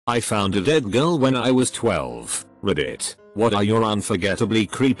I found a dead girl when I was 12. Reddit, what are your unforgettably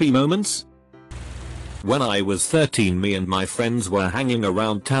creepy moments? When I was 13, me and my friends were hanging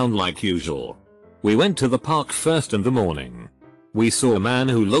around town like usual. We went to the park first in the morning. We saw a man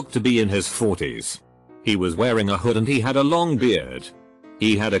who looked to be in his 40s. He was wearing a hood and he had a long beard.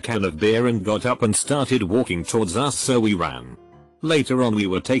 He had a can of beer and got up and started walking towards us, so we ran. Later on we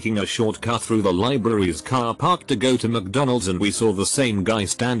were taking a shortcut through the library's car park to go to McDonald's and we saw the same guy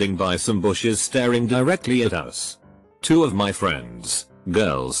standing by some bushes staring directly at us. Two of my friends,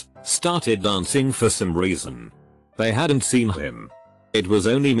 girls, started dancing for some reason. They hadn't seen him. It was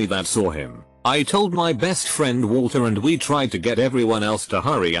only me that saw him. I told my best friend Walter and we tried to get everyone else to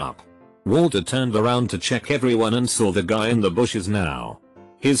hurry up. Walter turned around to check everyone and saw the guy in the bushes now.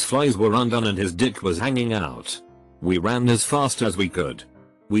 His flies were undone and his dick was hanging out. We ran as fast as we could.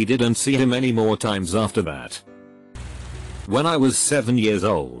 We didn't see him any more times after that. When I was 7 years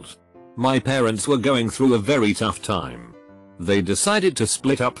old, my parents were going through a very tough time. They decided to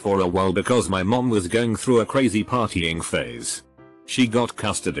split up for a while because my mom was going through a crazy partying phase. She got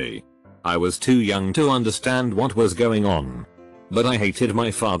custody. I was too young to understand what was going on. But I hated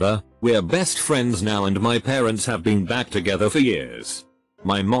my father. We're best friends now and my parents have been back together for years.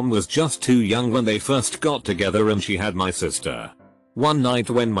 My mom was just too young when they first got together and she had my sister. One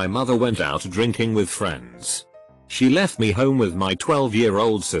night when my mother went out drinking with friends, she left me home with my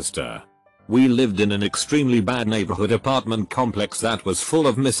 12-year-old sister. We lived in an extremely bad neighborhood apartment complex that was full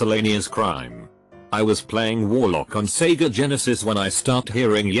of miscellaneous crime. I was playing Warlock on Sega Genesis when I started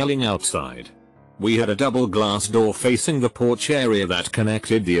hearing yelling outside. We had a double glass door facing the porch area that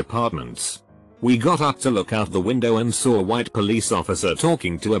connected the apartments. We got up to look out the window and saw a white police officer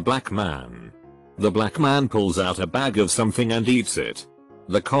talking to a black man. The black man pulls out a bag of something and eats it.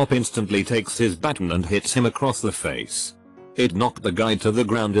 The cop instantly takes his baton and hits him across the face. It knocked the guy to the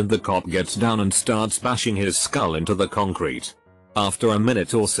ground and the cop gets down and starts bashing his skull into the concrete. After a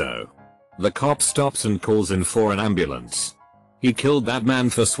minute or so, the cop stops and calls in for an ambulance. He killed that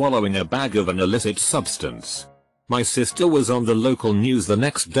man for swallowing a bag of an illicit substance. My sister was on the local news the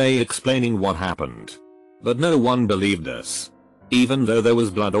next day explaining what happened. But no one believed us. Even though there was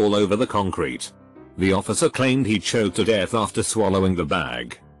blood all over the concrete. The officer claimed he choked to death after swallowing the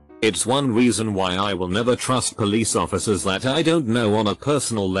bag. It's one reason why I will never trust police officers that I don't know on a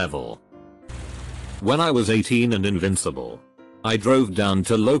personal level. When I was 18 and invincible, I drove down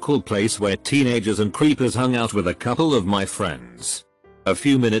to local place where teenagers and creepers hung out with a couple of my friends. A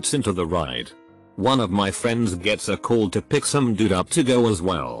few minutes into the ride, one of my friends gets a call to pick some dude up to go as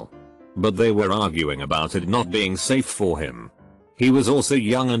well. But they were arguing about it not being safe for him. He was also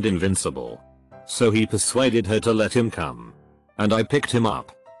young and invincible. So he persuaded her to let him come. And I picked him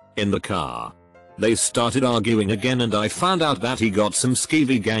up. In the car. They started arguing again and I found out that he got some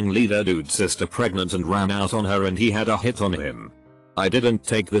skeevy gang leader dude's sister pregnant and ran out on her and he had a hit on him. I didn't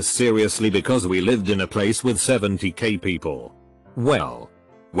take this seriously because we lived in a place with 70k people. Well,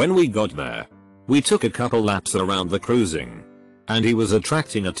 when we got there, we took a couple laps around the cruising. And he was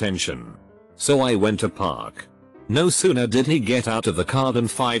attracting attention. So I went to park. No sooner did he get out of the car than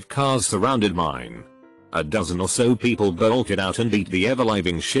 5 cars surrounded mine. A dozen or so people bolted out and beat the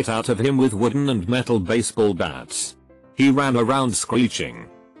ever-living shit out of him with wooden and metal baseball bats. He ran around screeching,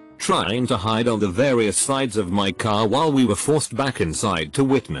 trying to hide on the various sides of my car while we were forced back inside to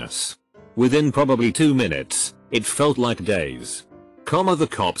witness. Within probably 2 minutes, it felt like days. The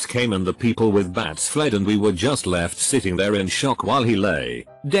cops came and the people with bats fled and we were just left sitting there in shock while he lay,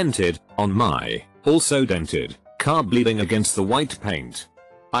 dented, on my, also dented, car bleeding against the white paint.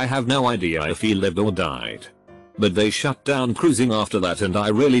 I have no idea if he lived or died. But they shut down cruising after that and I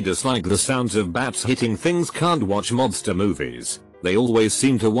really dislike the sounds of bats hitting things. Can't watch monster movies. They always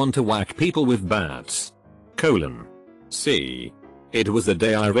seem to want to whack people with bats. See. It was the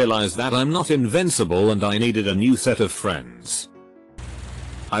day I realized that I'm not invincible and I needed a new set of friends.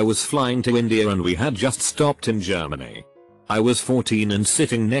 I was flying to India and we had just stopped in Germany. I was 14 and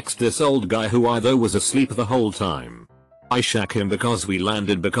sitting next to this old guy who either was asleep the whole time. I shack him because we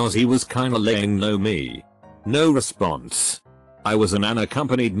landed because he was kinda laying low me. No response. I was an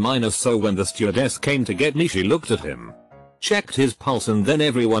unaccompanied minor, so when the stewardess came to get me she looked at him, checked his pulse and then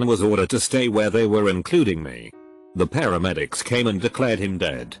everyone was ordered to stay where they were including me. The paramedics came and declared him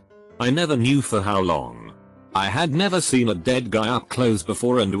dead. I never knew for how long. I had never seen a dead guy up close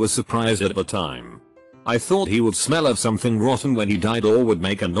before and was surprised at the time. I thought he would smell of something rotten when he died or would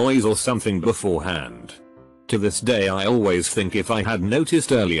make a noise or something beforehand. To this day I always think if I had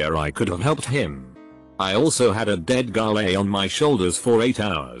noticed earlier I could have helped him. I also had a dead guy lay on my shoulders for 8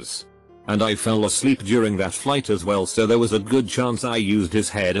 hours. And I fell asleep during that flight as well, so there was a good chance I used his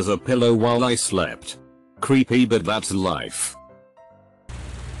head as a pillow while I slept. Creepy, but that's life.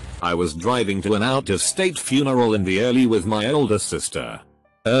 I was driving to an out-of-state funeral in the early with my older sister.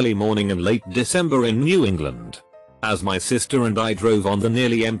 Early morning in late December in New England. As my sister and I drove on the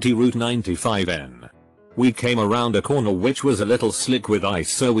nearly empty Route 95N. We came around a corner which was a little slick with ice,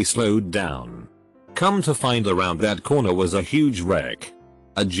 so we slowed down. Come to find around that corner was a huge wreck.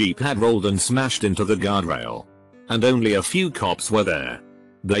 A Jeep had rolled and smashed into the guardrail. And only a few cops were there.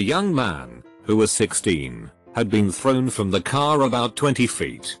 The young man, who was 16, had been thrown from the car about 20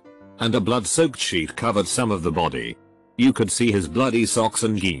 feet. And a blood-soaked sheet covered some of the body. You could see his bloody socks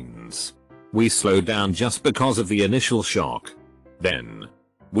and jeans. We slowed down just because of the initial shock. Then,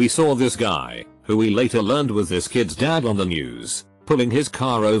 we saw this guy, who we later learned was this kid's dad on the news, pulling his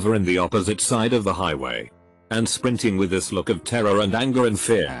car over in the opposite side of the highway. And sprinting with this look of terror and anger and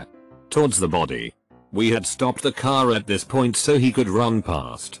fear towards the body. We had stopped the car at this point so he could run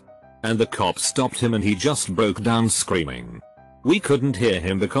past. And the cop stopped him and he just broke down screaming. We couldn't hear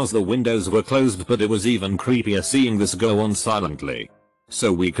him because the windows were closed, but it was even creepier seeing this go on silently.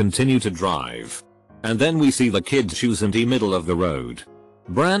 So we continue to drive. And then we see the kid's shoes in the middle of the road.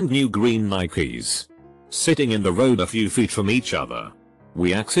 Brand new green Nikes. Sitting in the road a few feet from each other.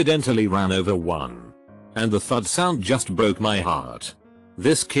 We accidentally ran over one. And the thud sound just broke my heart.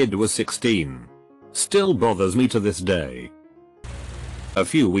 This kid was 16. Still bothers me to this day. A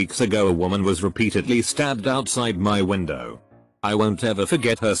few weeks ago a woman was repeatedly stabbed outside my window. I won't ever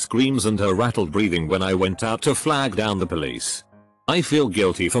forget her screams and her rattled breathing when I went out to flag down the police. I feel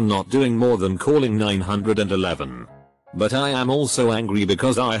guilty for not doing more than calling 911. But I am also angry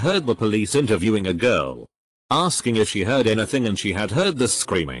because I heard the police interviewing a girl. Asking if she heard anything and she had heard the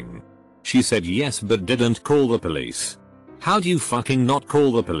screaming. She said yes but didn't call the police. How do you fucking not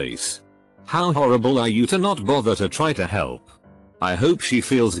call the police? How horrible are you to not bother to try to help? I hope she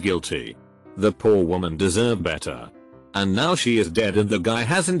feels guilty. The poor woman deserved better. And now she is dead and the guy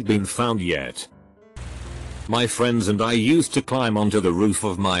hasn't been found yet. My friends and I used to climb onto the roof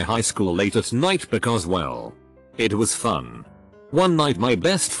of my high school late at night because, well, it was fun. One night my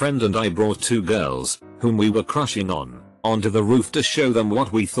best friend and I brought two girls, whom we were crushing on, onto the roof to show them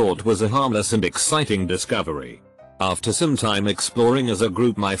what we thought was a harmless and exciting discovery. After some time exploring as a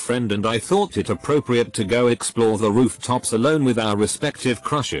group, my friend and I thought it appropriate to go explore the rooftops alone with our respective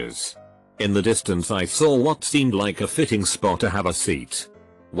crushes. In the distance I saw what seemed like a fitting spot to have a seat.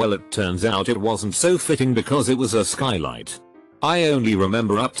 Well, it turns out it wasn't so fitting because it was a skylight. I only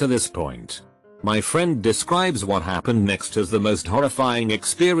remember up to this point. My friend describes what happened next as the most horrifying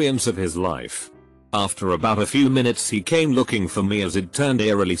experience of his life. After about a few minutes he came looking for me as it turned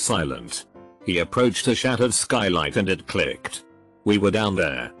eerily silent. He approached a shattered skylight and it clicked. We were down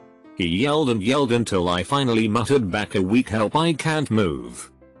there. He yelled and yelled until I finally muttered back a weak help, I can't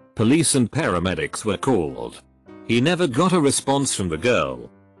move. Police and paramedics were called. He never got a response from the girl.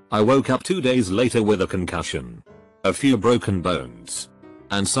 I woke up 2 days later with a concussion. A few broken bones.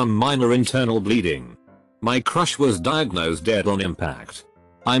 And some minor internal bleeding. My crush was diagnosed dead on impact.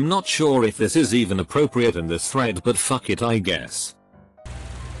 I'm not sure if this is even appropriate in this thread, but fuck it, I guess.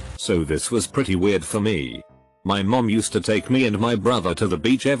 So this was pretty weird for me. My mom used to take me and my brother to the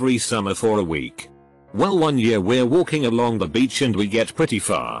beach every summer for a week. Well, one year we're walking along the beach and we get pretty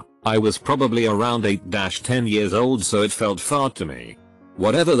far. I was probably around 8-10 years old, so it felt far to me.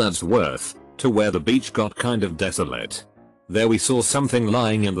 Whatever that's worth, to where the beach got kind of desolate. There we saw something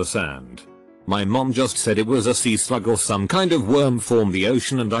lying in the sand. My mom just said it was a sea slug or some kind of worm from the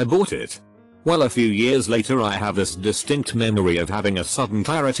ocean and I bought it. Well, a few years later I have this distinct memory of having a sudden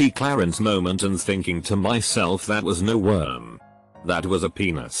Clarence moment and thinking to myself, that was no worm. That was a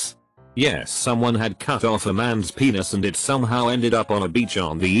penis. Yes, someone had cut off a man's penis and it somehow ended up on a beach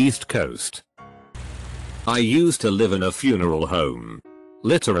on the East Coast. I used to live in a funeral home.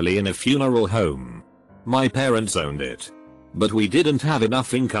 Literally in a funeral home. My parents owned it. But we didn't have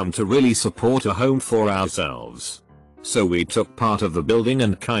enough income to really support a home for ourselves. So we took part of the building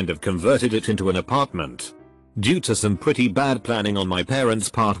and kind of converted it into an apartment. Due to some pretty bad planning on my parents'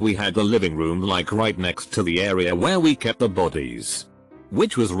 part, we had the living room like right next to the area where we kept the bodies.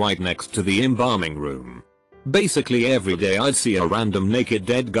 Which was right next to the embalming room. Basically every day I'd see a random naked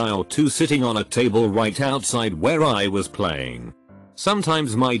dead guy or two sitting on a table right outside where I was playing.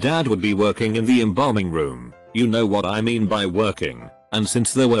 Sometimes my dad would be working in the embalming room. You know what I mean by working, and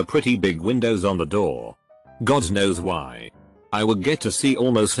since there were pretty big windows on the door, God knows why, I would get to see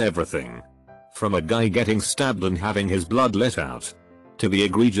almost everything. From a guy getting stabbed and having his blood let out, to the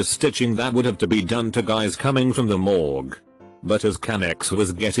egregious stitching that would have to be done to guys coming from the morgue. But as Canex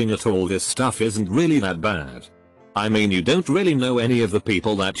was getting at, all this stuff isn't really that bad. I mean, you don't really know any of the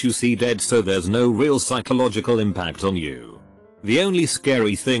people that you see dead, so there's no real psychological impact on you. The only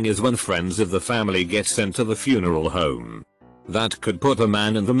scary thing is when friends of the family get sent to the funeral home. That could put a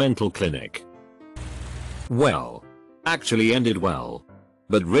man in the mental clinic. Well, actually ended well,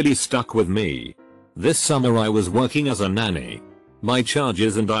 but really stuck with me. This summer I was working as a nanny. My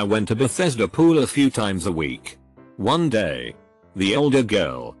charges and I went to Bethesda pool a few times a week. One day, the older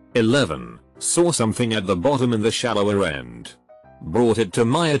girl, 11, saw something at the bottom in the shallower end. Brought it to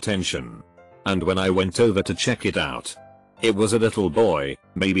my attention. And when I went over to check it out, it was a little boy,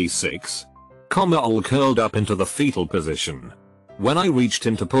 maybe 6, all curled up into the fetal position. When I reached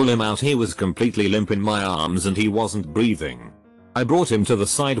in to pull him out, he was completely limp in my arms and he wasn't breathing. I brought him to the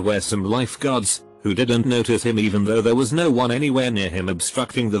side where some lifeguards, who didn't notice him even though there was no one anywhere near him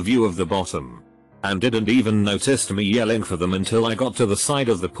obstructing the view of the bottom, and didn't even notice me yelling for them until I got to the side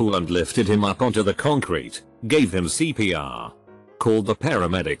of the pool and lifted him up onto the concrete, gave him CPR, called the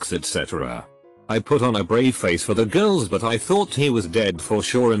paramedics, etc. I put on a brave face for the girls, but I thought he was dead for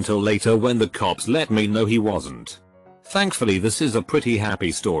sure until later when the cops let me know he wasn't. Thankfully this is a pretty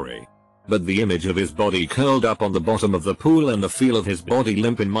happy story. But the image of his body curled up on the bottom of the pool and the feel of his body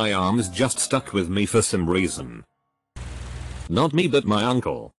limp in my arms just stuck with me for some reason. Not me, but my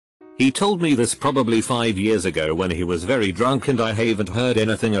uncle. He told me this probably 5 years ago when he was very drunk, and I haven't heard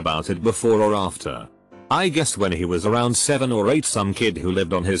anything about it before or after. I guess when he was around 7 or 8, some kid who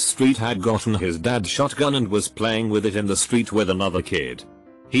lived on his street had gotten his dad's shotgun and was playing with it in the street with another kid.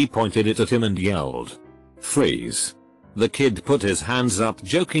 He pointed it at him and yelled, "Freeze." The kid put his hands up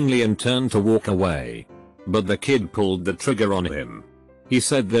jokingly and turned to walk away. But the kid pulled the trigger on him. He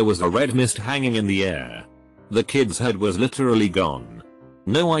said there was a red mist hanging in the air. The kid's head was literally gone.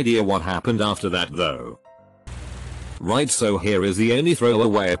 No idea what happened after that though. Right, so here is the only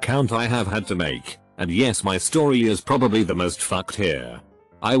throwaway account I have had to make, and yes, my story is probably the most fucked here.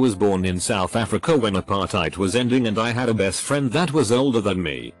 I was born in South Africa when apartheid was ending, and I had a best friend that was older than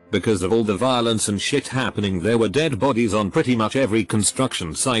me. Because of all the violence and shit happening, there were dead bodies on pretty much every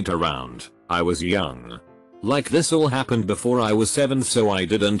construction site around. I was young. Like, this all happened before I was 7, so I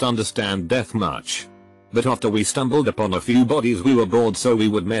didn't understand death much. But after we stumbled upon a few bodies, we were bored, so we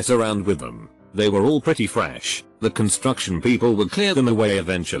would mess around with them. They were all pretty fresh. The construction people would clear them away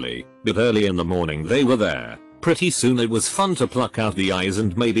eventually, but early in the morning they were there. Pretty soon it was fun to pluck out the eyes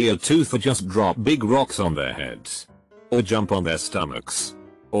and maybe a tooth, or just drop big rocks on their heads. Or jump on their stomachs.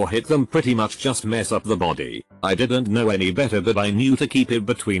 Or hit them, pretty much just mess up the body. I didn't know any better, but I knew to keep it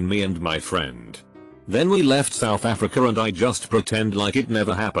between me and my friend. Then we left South Africa and I just pretend like it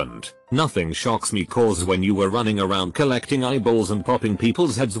never happened. Nothing shocks me, cause when you were running around collecting eyeballs and popping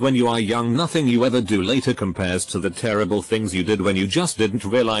people's heads when you are young, nothing you ever do later compares to the terrible things you did when you just didn't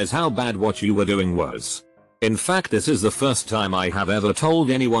realize how bad what you were doing was. In fact, this is the first time I have ever told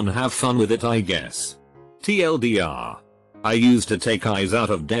anyone have fun with it, I guess. TLDR. I used to take eyes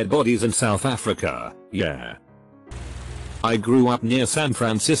out of dead bodies in South Africa, yeah. I grew up near San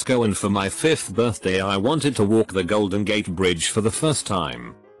Francisco, and for my 5th birthday I wanted to walk the Golden Gate Bridge for the first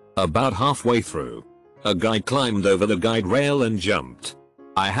time. About halfway through, a guy climbed over the guide rail and jumped.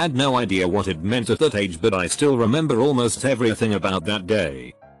 I had no idea what it meant at that age, but I still remember almost everything about that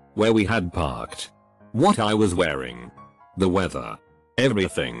day. Where we had parked. What I was wearing. The weather.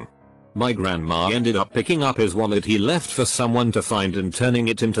 Everything. My grandma ended up picking up his wallet he left for someone to find and turning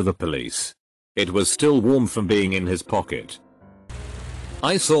it into the police. It was still warm from being in his pocket.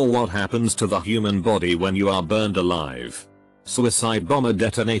 I saw what happens to the human body when you are burned alive. Suicide bomber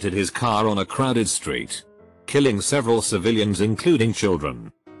detonated his car on a crowded street, killing several civilians including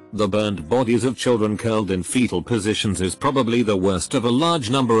children. The burned bodies of children curled in fetal positions is probably the worst of a large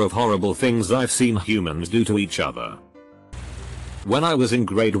number of horrible things I've seen humans do to each other. When I was in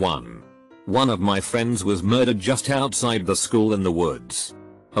grade 1, one of my friends was murdered just outside the school in the woods.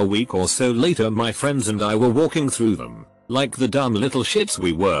 A week or so later, my friends and I were walking through them, like the dumb little shits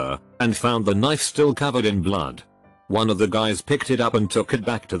we were, and found the knife still covered in blood. One of the guys picked it up and took it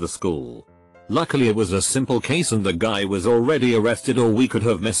back to the school. Luckily it was a simple case and the guy was already arrested, or we could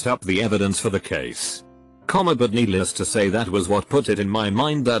have messed up the evidence for the case. But needless to say, that was what put it in my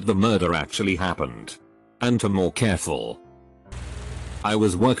mind that the murder actually happened. And to more careful. I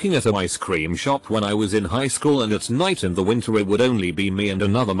was working at an ice cream shop when I was in high school, and at night in the winter it would only be me and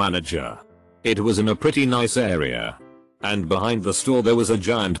another manager. It was in a pretty nice area. And behind the store there was a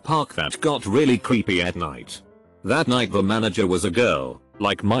giant park that got really creepy at night. That night the manager was a girl,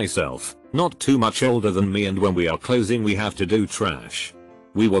 like myself, not too much older than me, and when we are closing we have to do trash.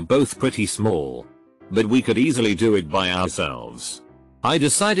 We were both pretty small. but we could easily do it by ourselves. I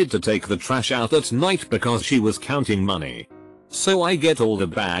decided to take the trash out at night because she was counting money. So I get all the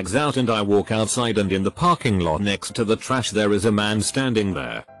bags out and I walk outside, and in the parking lot next to the trash there is a man standing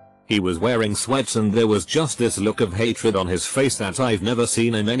there. He was wearing sweats and there was just this look of hatred on his face that I've never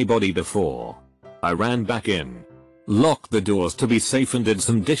seen in anybody before. I ran back in, locked the doors to be safe, and did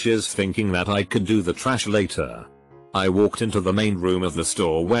some dishes thinking that I could do the trash later. I walked into the main room of the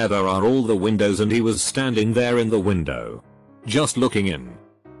store where there are all the windows, and he was standing there in the window, just looking in.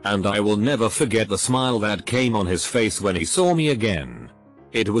 And I will never forget the smile that came on his face when he saw me again.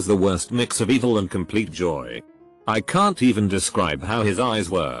 It was the worst mix of evil and complete joy. I can't even describe how his eyes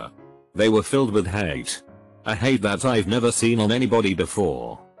were. They were filled with hate. A hate that I've never seen on anybody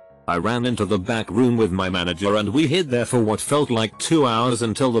before. I ran into the back room with my manager and we hid there for what felt like 2 hours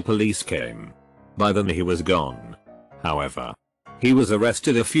until the police came. By then he was gone. However, he was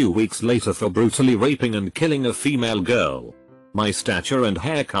arrested a few weeks later for brutally raping and killing a female girl. My stature and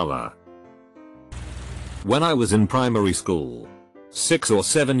hair color. When I was in primary school, 6 or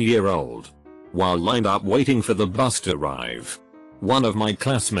 7 year old, while lined up waiting for the bus to arrive, one of my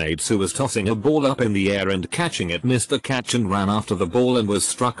classmates who was tossing a ball up in the air and catching it missed the catch and ran after the ball and was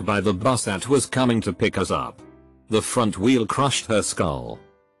struck by the bus that was coming to pick us up. The front wheel crushed her skull.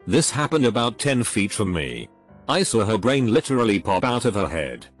 This happened about 10 feet from me. I saw her brain literally pop out of her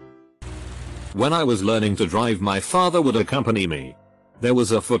head. When I was learning to drive, my father would accompany me. There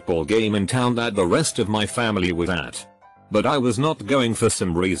was a football game in town that the rest of my family was at, but I was not going for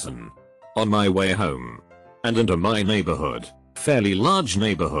some reason. On my way home and into my neighborhood, fairly large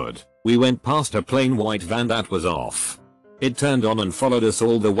neighborhood, we went past a plain white van that was off. It turned on and followed us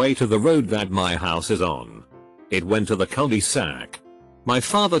all the way to the road that my house is on. It went to the cul-de-sac. My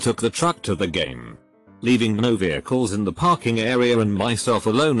father took the truck to the game, leaving no vehicles in the parking area and myself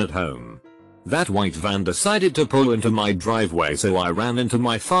alone at home. That white van decided to pull into my driveway, so I ran into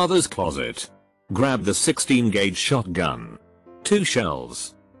my father's closet, grabbed the 16-gauge shotgun, 2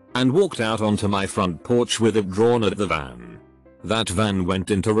 shells, and walked out onto my front porch with it drawn at the van. That van went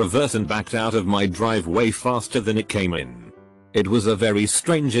into reverse and backed out of my driveway faster than it came in. It was a very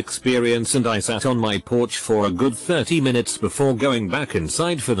strange experience and I sat on my porch for a good 30 minutes before going back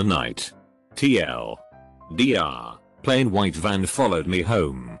inside for the night. TLDR, plain white van followed me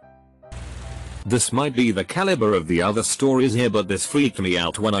home. This might be the caliber of the other stories here, but this freaked me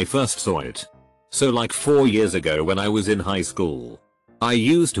out when I first saw it. So like 4 years ago when I was in high school, I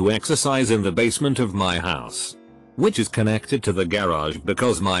used to exercise in the basement of my house, which is connected to the garage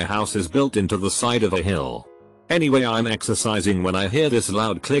because my house is built into the side of a hill. Anyway, I'm exercising when I hear this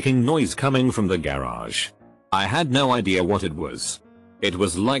loud clicking noise coming from the garage. I had no idea what it was. It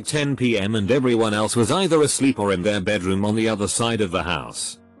was like 10 PM and everyone else was either asleep or in their bedroom on the other side of the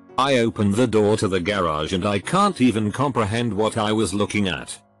house. I opened the door to the garage and I can't even comprehend what I was looking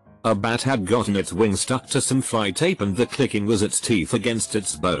at. A bat had gotten its wing stuck to some fly tape and the clicking was its teeth against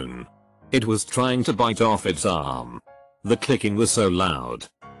its bone. It was trying to bite off its arm. The clicking was so loud.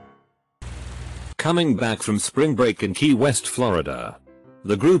 Coming back from spring break in Key West, Florida,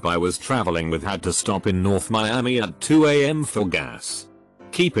 the group I was traveling with had to stop in North Miami at 2 AM for gas.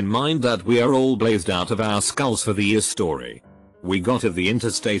 Keep in mind that we are all blazed out of our skulls for the year's story. We got to the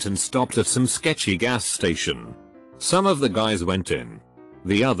interstate and stopped at some sketchy gas station. Some of the guys went in.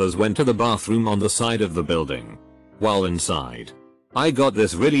 The others went to the bathroom on the side of the building. While inside, I got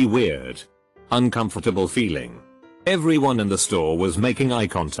this really weird, uncomfortable feeling. Everyone in the store was making eye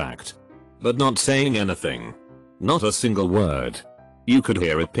contact, but not saying anything. Not a single word. You could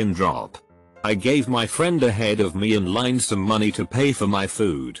hear a pin drop. I gave my friend ahead of me in line some money to pay for my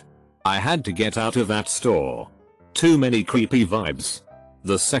food. I had to get out of that store. Too many creepy vibes.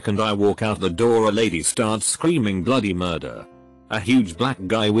 The second I walk out the door, a lady starts screaming bloody murder. A huge black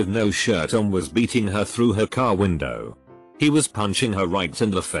guy with no shirt on was beating her through her car window. He was punching her right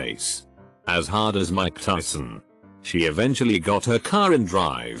in the face, as hard as Mike Tyson. She eventually got her car in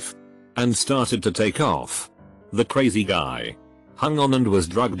drive and started to take off. The crazy guy hung on and was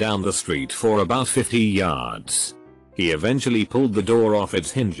dragged down the street for about 50 yards. He eventually pulled the door off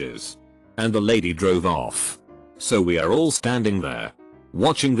its hinges, and the lady drove off. So we are all standing there,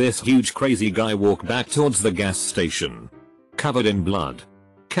 watching this huge crazy guy walk back towards the gas station, covered in blood,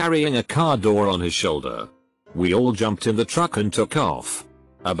 carrying a car door on his shoulder. We all jumped in the truck and took off.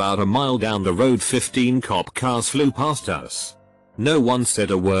 About a mile down the road, 15 cop cars flew past us. No one said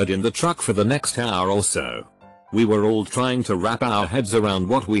a word in the truck for the next hour or so. We were all trying to wrap our heads around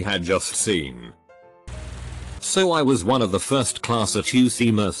what we had just seen. So I was one of the first class at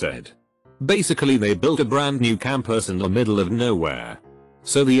UC Merced. Basically they built a brand new campus in the middle of nowhere.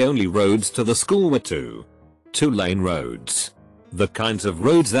 So the only roads to the school were two-lane roads. The kinds of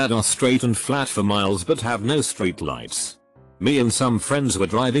roads that are straight and flat for miles but have no street lights. Me and some friends were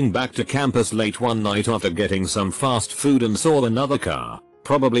driving back to campus late one night after getting some fast food and saw another car,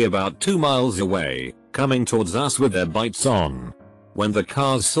 probably about 2 miles away, coming towards us with their lights on. When the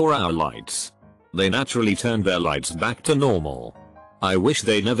cars saw our lights, they naturally turned their lights back to normal. I wish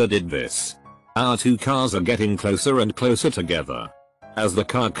they never did this. Our two cars are getting closer and closer together. As the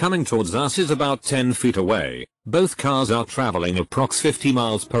car coming towards us is about 10 feet away, both cars are traveling approx 50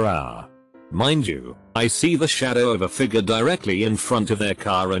 miles per hour. Mind you, I see the shadow of a figure directly in front of their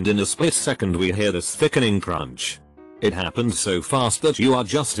car, and in a split second we hear this thickening crunch. It happened so fast that you are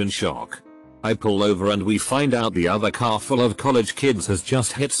just in shock. I pull over and we find out the other car full of college kids has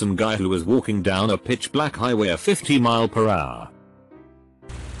just hit some guy who was walking down a pitch black highway at 50 miles per hour.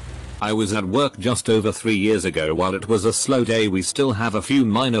 I was at work just over 3 years ago. While it was a slow day, we still have a few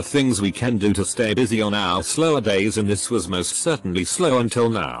minor things we can do to stay busy on our slower days, and this was most certainly slow until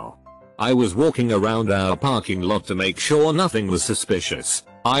now. I was walking around our parking lot to make sure nothing was suspicious.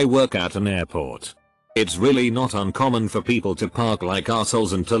 I work at an airport. It's really not uncommon for people to park like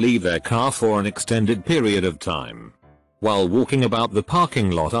assholes and to leave their car for an extended period of time. While walking about the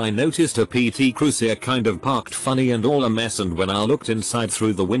parking lot, I noticed a PT Cruiser kind of parked funny and all a mess, and when I looked inside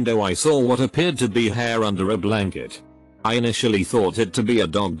through the window I saw what appeared to be hair under a blanket. I initially thought it to be a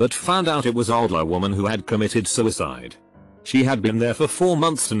dog but found out it was an older woman who had committed suicide. She had been there for 4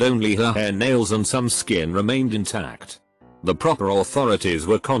 months and only her hair, nails and some skin remained intact. The proper authorities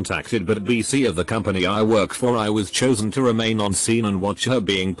were contacted, but BC of the company I work for, I was chosen to remain on scene and watch her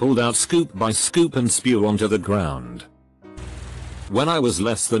being pulled out scoop by scoop and spew onto the ground. When I was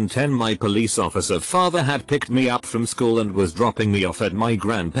less than 10, my police officer father had picked me up from school and was dropping me off at my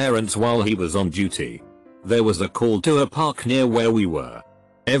grandparents' while he was on duty. There was a call to a park near where we were.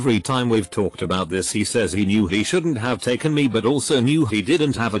 Every time we've talked about this, he says he knew he shouldn't have taken me but also knew he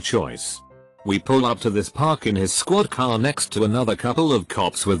didn't have a choice. We pull up to this park in his squad car next to another couple of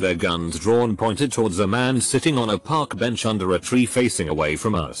cops with their guns drawn pointed towards a man sitting on a park bench under a tree facing away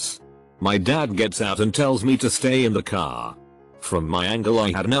from us. My dad gets out and tells me to stay in the car. From my angle,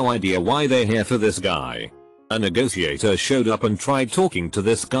 I had no idea why they're here for this guy. A negotiator showed up and tried talking to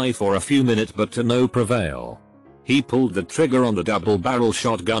this guy for a few minutes but to no prevail. He pulled the trigger on the double-barrel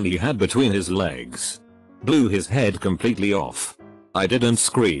shotgun he had between his legs. Blew his head completely off. I didn't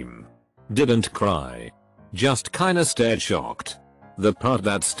scream. Didn't cry. Just kinda stared shocked. The part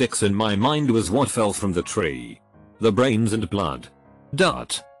that sticks in my mind was what fell from the tree. The brains and blood.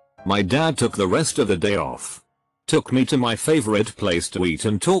 My dad took the rest of the day off. Took me to my favorite place to eat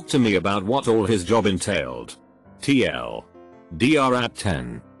and talked to me about what all his job entailed. TLDR at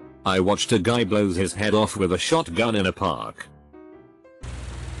 10. I watched a guy blows his head off with a shotgun in a park.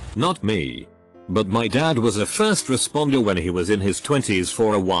 Not me. But my dad was a first responder when he was in his 20s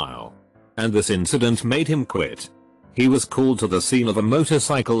for a while. And this incident made him quit. He was called to the scene of a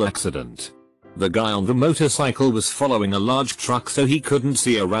motorcycle accident. The guy on the motorcycle was following a large truck, so he couldn't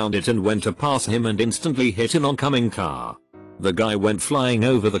see around it and went to pass him and instantly hit an oncoming car. The guy went flying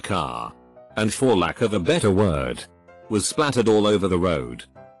over the car. And for lack of a better word, was splattered all over the road.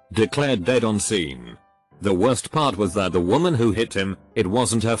 Declared dead on scene. The worst part was that the woman who hit him, it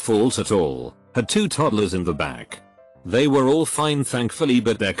wasn't her fault at all, had 2 toddlers in the back. They were all fine thankfully,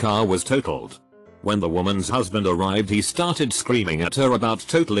 but their car was totaled. When the woman's husband arrived, he started screaming at her about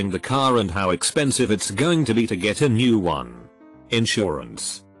totaling the car and how expensive it's going to be to get a new one.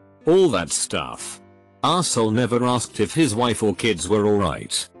 Insurance. All that stuff. Arsehole never asked if his wife or kids were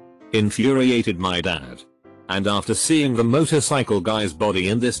alright. Infuriated my dad. And after seeing the motorcycle guy's body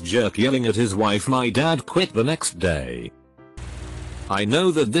and this jerk yelling at his wife, my dad quit the next day. I know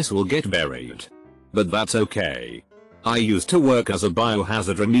that this will get buried. But that's okay. I used to work as a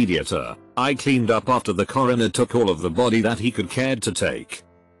biohazard remediator. I cleaned up after the coroner took all of the body that he could care to take.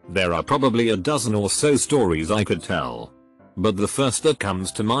 There are probably a dozen or so stories I could tell. But the first that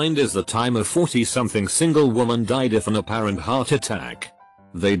comes to mind is the time a 40-something single woman died of an apparent heart attack.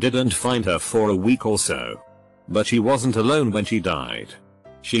 They didn't find her for a week or so. But she wasn't alone when she died.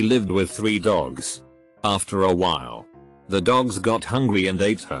 She lived with 3 dogs. After a while, the dogs got hungry and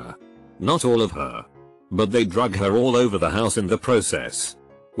ate her. Not all of her. But they drug her all over the house in the process.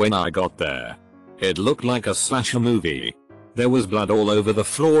 When I got there, it looked like a slasher movie. There was blood all over the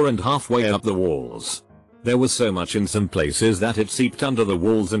floor and halfway up the walls. There was so much in some places that it seeped under the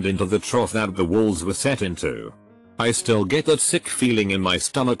walls and into the trough that the walls were set into. I still get that sick feeling in my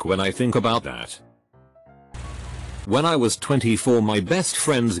stomach when I think about that. When I was 24, my best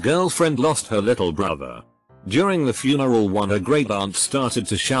friend's girlfriend lost her little brother. During the funeral, her great aunt started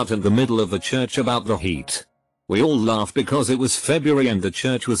to shout in the middle of the church about the heat. We all laughed because it was February and the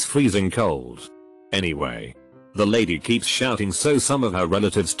church was freezing cold. Anyway, the lady keeps shouting, so some of her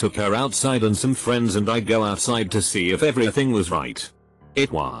relatives took her outside and some friends and I go outside to see if everything was right.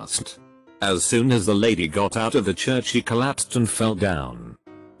 It wasn't. As soon as the lady got out of the church, she collapsed and fell down.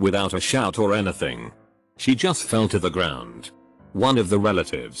 Without a shout or anything. She just fell to the ground. One of the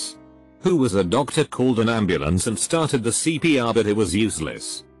relatives, who was a doctor, called an ambulance and started the CPR, but it was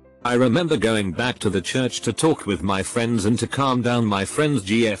useless. I remember going back to the church to talk with my friends and to calm down my friend's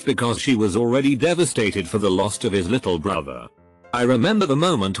GF because she was already devastated for the loss of his little brother. I remember the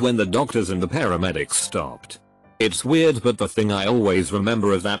moment when the doctors and the paramedics stopped. It's weird, but the thing I always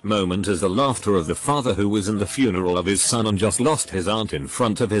remember of that moment is the laughter of the father who was in the funeral of his son and just lost his aunt in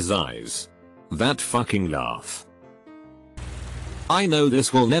front of his eyes. That fucking laugh. I know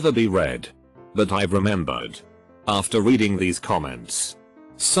this will never be read, but I've remembered, after reading these comments,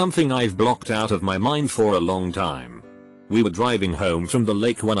 something I've blocked out of my mind for a long time. We were driving home from the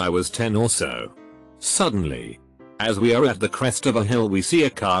lake when I was 10 or so. Suddenly, as we are at the crest of a hill, we see a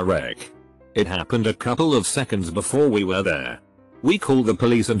car wreck. It happened a couple of seconds before we were there. We call the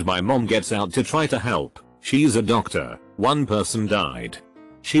police and my mom gets out to try to help. She's a doctor. One person died.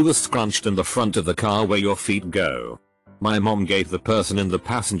 She was scrunched in the front of the car where your feet go. My mom gave the person in the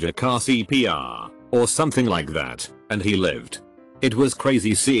passenger car CPR, or something like that, and he lived. It was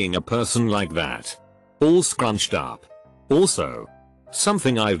crazy seeing a person like that, all scrunched up. Also,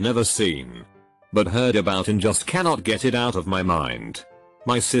 something I've never seen, but heard about and just cannot get it out of my mind.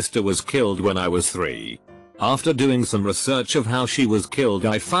 My sister was killed when I was 3. After doing some research of how she was killed,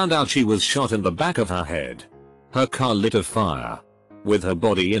 I found out she was shot in the back of her head. Her car lit a fire, with her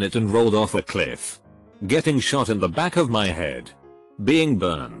body in it, and rolled off a cliff. Getting shot in the back of my head, being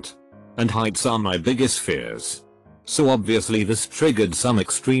burned, and heights are my biggest fears. So obviously this triggered some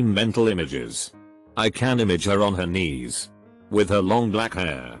extreme mental images. I can image her on her knees, with her long black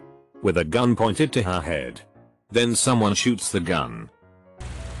hair, with a gun pointed to her head. Then someone shoots the gun.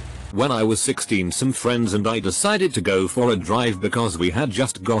 When I was 16, some friends and I decided to go for a drive because we had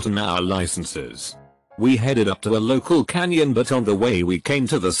just gotten our licenses. We headed up to a local canyon, but on the way we came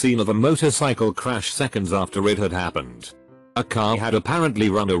to the scene of a motorcycle crash seconds after it had happened. A car had apparently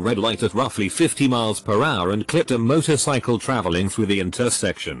run a red light at roughly 50 miles per hour and clipped a motorcycle traveling through the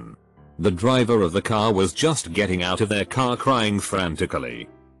intersection. The driver of the car was just getting out of their car crying frantically.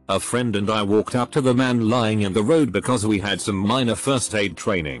 A friend and I walked up to the man lying in the road because we had some minor first aid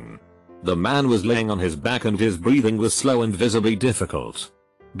training. The man was laying on his back and his breathing was slow and visibly difficult.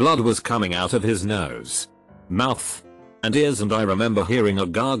 Blood was coming out of his nose, mouth, and ears, and I remember hearing a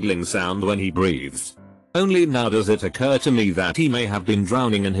gargling sound when he breathed. Only now does it occur to me that he may have been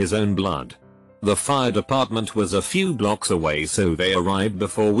drowning in his own blood. The fire department was a few blocks away, so they arrived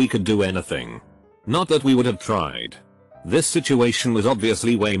before we could do anything. Not that we would have tried. This situation was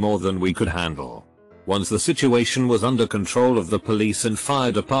obviously way more than we could handle. Once the situation was under control of the police and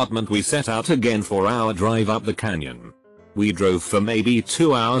fire department, we set out again for our drive up the canyon. We drove for maybe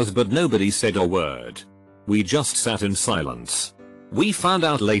 2 hours, but nobody said a word. We just sat in silence. We found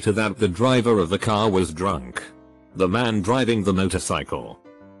out later that the driver of the car was drunk. The man driving the motorcycle,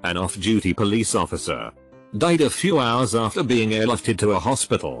 an off-duty police officer, died a few hours after being airlifted to a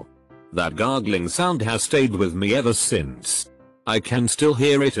hospital. That gargling sound has stayed with me ever since. I can still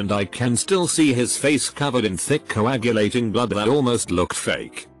hear it and I can still see his face covered in thick coagulating blood that almost looked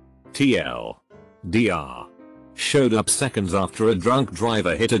fake. TLDR. Showed up seconds after a drunk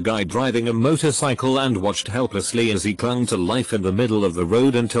driver hit a guy driving a motorcycle and watched helplessly as he clung to life in the middle of the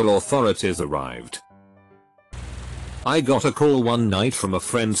road until authorities arrived. I got a call one night from a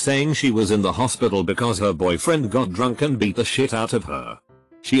friend saying she was in the hospital because her boyfriend got drunk and beat the shit out of her.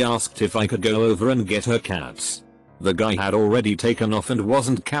 She asked if I could go over and get her cats. The guy had already taken off and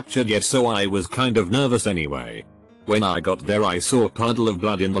wasn't captured yet, so I was kind of nervous anyway. When I got there, I saw a puddle of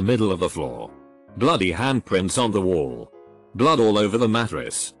blood in the middle of the floor. Bloody handprints on the wall. Blood all over the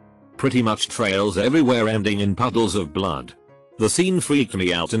mattress. Pretty much trails everywhere ending in puddles of blood. The scene freaked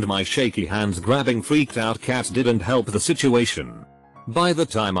me out and my shaky hands grabbing freaked out cats didn't help the situation. By the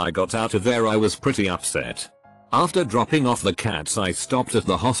time I got out of there, I was pretty upset. After dropping off the cats, I stopped at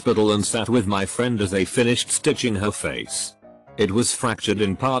the hospital and sat with my friend as they finished stitching her face. It was fractured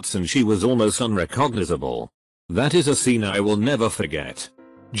in parts and she was almost unrecognizable. That is a scene I will never forget.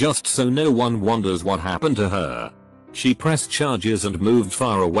 Just so no one wonders what happened to her. She pressed charges and moved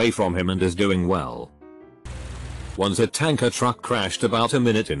far away from him and is doing well. Once a tanker truck crashed about a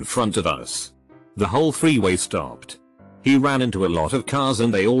minute in front of us. The whole freeway stopped. He ran into a lot of cars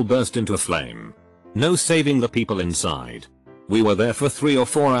and they all burst into flame. No saving the people inside. We were there for 3 or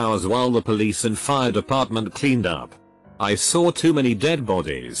 4 hours while the police and fire department cleaned up. I saw too many dead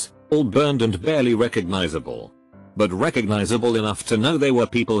bodies, all burned and barely recognizable. But recognizable enough to know they were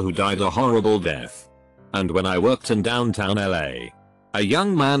people who died a horrible death. And when I worked in downtown LA, a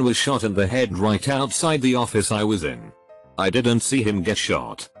young man was shot in the head right outside the office I was in. I didn't see him get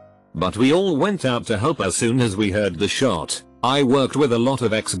shot, but we all went out to help as soon as we heard the shot. I worked with a lot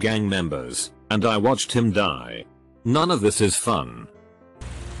of ex-gang members, and I watched him die. None of this is fun.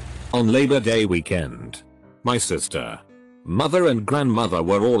 On Labor Day weekend, my sister, mother and grandmother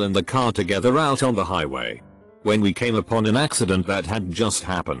were all in the car together out on the highway when we came upon an accident that had just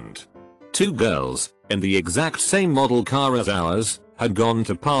happened. 2 girls, in the exact same model car as ours, had gone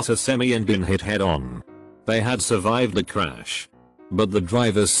to pass a semi and been hit head on. They had survived the crash, but the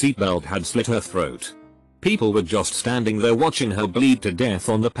driver's seatbelt had slit her throat. People were just standing there watching her bleed to death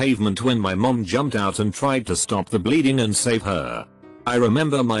on the pavement when my mom jumped out and tried to stop the bleeding and save her. I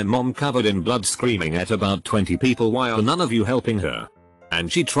remember my mom covered in blood screaming at about 20 people, "Why are none of you helping her?"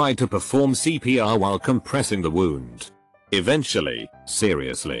 And she tried to perform CPR while compressing the wound. Eventually,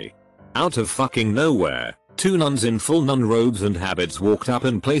 seriously, out of fucking nowhere, 2 nuns in full nun robes and habits walked up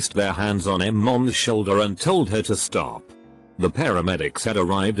and placed their hands on mom's shoulder and told her to stop. The paramedics had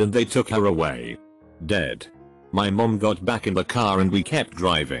arrived and they took her away. Dead. My mom got back in the car and we kept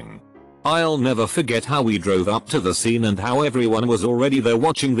driving. I'll never forget how we drove up to the scene and how everyone was already there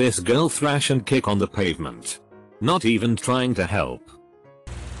watching this girl thrash and kick on the pavement, not even trying to help.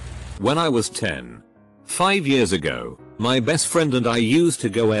 When I was 10, 5 years ago, my best friend and I used to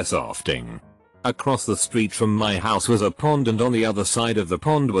go airsofting. Across the street from my house was a pond, and on the other side of the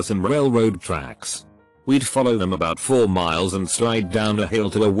pond were some railroad tracks. We'd follow them about 4 miles and slide down a hill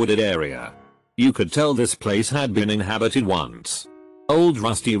to a wooded area. You could tell this place had been inhabited once. Old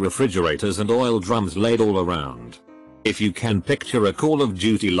rusty refrigerators and oil drums laid all around. If you can picture a Call of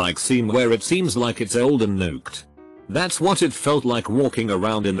Duty-like scene where it seems like it's old and nuked, that's what it felt like walking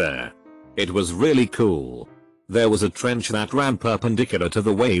around in there. It was really cool. There was a trench that ran perpendicular to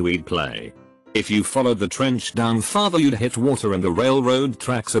the way we'd play. If you followed the trench down farther, you'd hit water and the railroad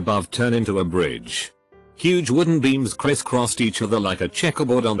tracks above turn into a bridge. Huge wooden beams crisscrossed each other like a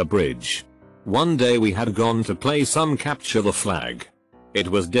checkerboard on the bridge. One day we had gone to play some capture the flag. It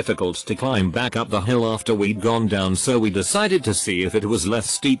was difficult to climb back up the hill after we'd gone down, so we decided to see if it was less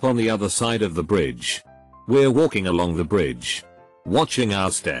steep on the other side of the bridge. We're walking along the bridge, watching our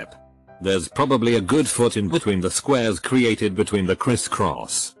step. There's probably a good foot in between the squares created between the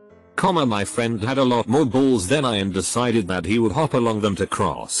crisscross. My friend had a lot more balls than I and decided that he would hop along them to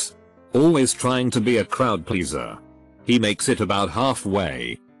cross. Always trying to be a crowd pleaser. He makes it about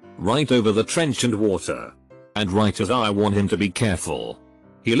halfway, right over the trench and water. And right as I warn him to be careful,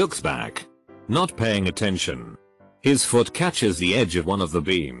 he looks back, not paying attention. His foot catches the edge of one of the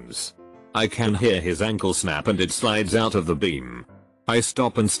beams. I can hear his ankle snap and it slides out of the beam. I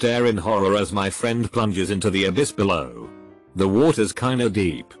stop and stare in horror as my friend plunges into the abyss below. The water's kinda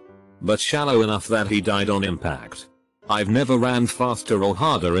deep, but shallow enough that he died on impact. I've never ran faster or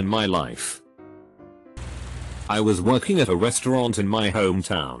harder in my life. I was working at a restaurant in my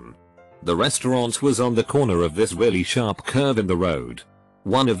hometown. The restaurant was on the corner of this really sharp curve in the road.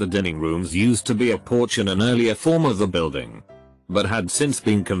 One of the dining rooms used to be a porch in an earlier form of the building, but had since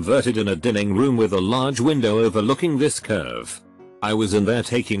been converted in a dining room with a large window overlooking this curve. I was in there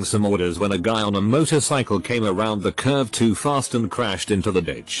taking some orders when a guy on a motorcycle came around the curve too fast and crashed into the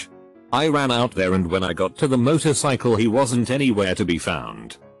ditch. I ran out there, and when I got to the motorcycle he wasn't anywhere to be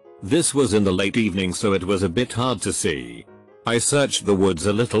found. This was in the late evening, so it was a bit hard to see. I searched the woods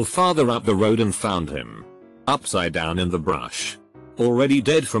a little farther up the road and found him, upside down in the brush, already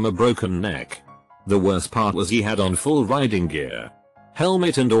dead from a broken neck. The worst part was he had on full riding gear,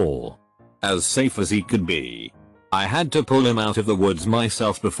 helmet and all, as safe as he could be. I had to pull him out of the woods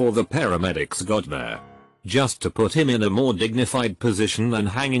myself before the paramedics got there, just to put him in a more dignified position than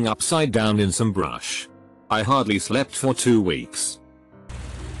hanging upside down in some brush. I hardly slept for 2 weeks.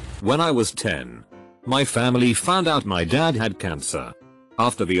 When I was 10, my family found out my dad had cancer.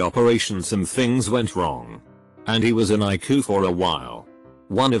 After the operation some things went wrong, and he was in ICU for a while.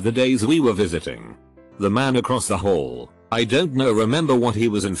 One of the days we were visiting, the man across the hall, I don't remember what he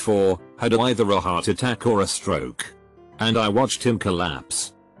was in for, had either a heart attack or a stroke. And I watched him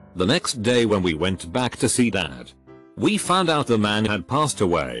collapse. The next day when we went back to see Dad, we found out the man had passed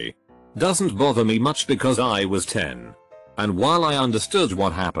away. Doesn't bother me much because I was 10. And while I understood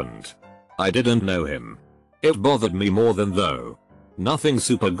what happened, I didn't know him. It bothered me more than though. Nothing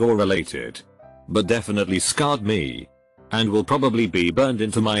super gore related, but definitely scarred me, and will probably be burned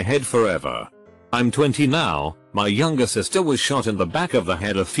into my head forever. I'm 20 now, my younger sister was shot in the back of the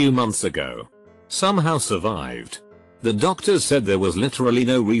head a few months ago. Somehow survived. The doctors said there was literally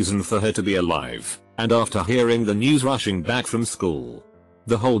no reason for her to be alive, and after hearing the news rushing back from school,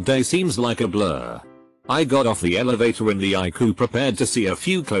 the whole day seems like a blur. I got off the elevator in the IQ prepared to see a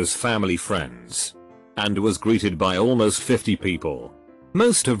few close family friends, and was greeted by almost 50 people,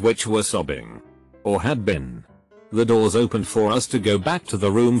 most of which were sobbing, or had been. The doors opened for us to go back to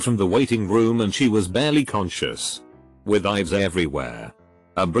the room from the waiting room and she was barely conscious, with eyes everywhere,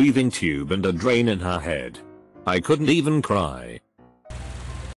 a breathing tube and a drain in her head. I couldn't even cry.